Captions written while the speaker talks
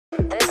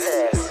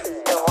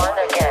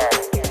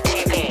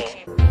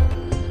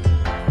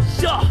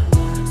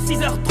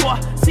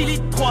6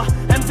 litres 3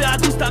 MVA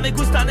 12 ta me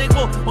gusta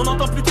négro. On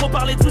n'entend plus trop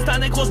parler de fusta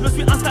négro. Je me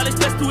suis installé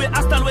espèce tout et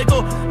hasta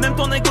luego. Même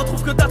ton ego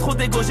trouve que t'as trop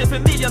d'ego. J'ai fait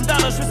 $1 million,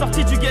 je suis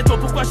sorti du ghetto.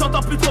 Pourquoi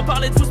j'entends plus trop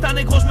parler de fusta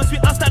négro? Je me suis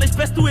installé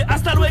espèce tout et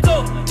hasta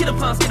luego. Qui le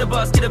prince, qui le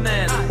boss, qui le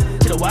man.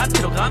 Kilowatt,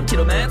 kilogramme,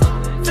 kilomètre.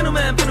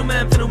 Phénomène,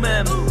 phénomène,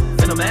 phénomène.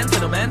 Phénomène,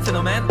 phénomène,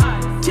 phénomène.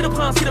 Qui le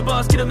prince, qui le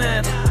boss, qui le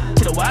maître.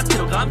 Kilowatt,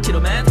 kilogramme,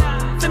 kilomètre.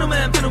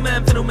 Phénomène,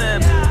 phénomène,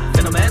 phénomène.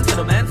 Phénomène,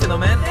 phénomène,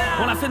 phénomène.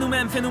 On l'a fait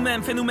nous-mêmes,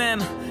 phénomène, phénomène.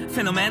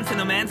 Phénomène,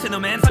 phénomène,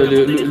 phénomène.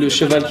 Le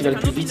cheval qui va le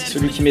plus vite, c'est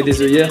celui qui met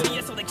des œillères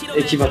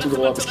et qui va tout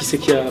droit. Parce qu'il sait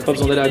qu'il n'y a pas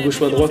besoin d'aller à gauche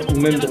ou à droite ou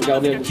même de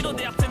regarder à gauche ou à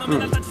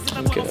droite.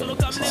 Donc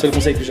c'est le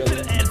conseil que j'avais.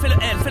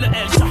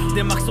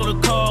 Des marques sur le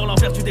corps,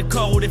 l'envers du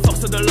décor où les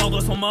forces de l'ordre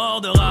sont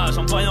morts de rage.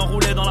 En voyant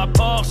rouler dans la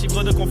Porsche,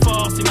 ivre de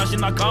confort, s'imagine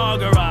ma car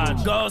garage.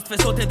 Ghost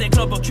fait sauter des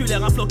globes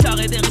oculaires, un flot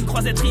carré, des rimes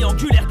croisées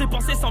triangulaires. Des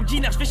pensées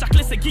sanguinaires, je fais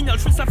charcler ces guignols.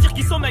 Je suis le saphir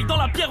qui sommeille dans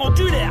la pierre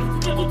angulaire.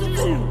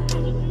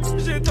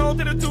 J'ai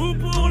tenté le tout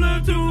pour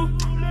le tout.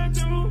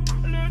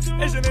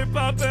 Et je n'ai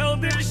pas peur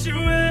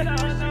d'échouer.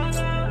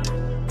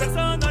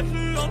 Personne n'a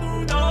cru en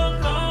nous, non,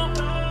 non.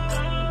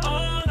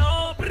 Oh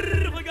non,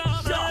 brrr,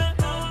 regarde.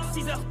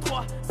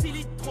 6h03, 6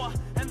 litres 3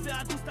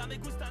 MVA 12 ta me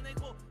gusta négro.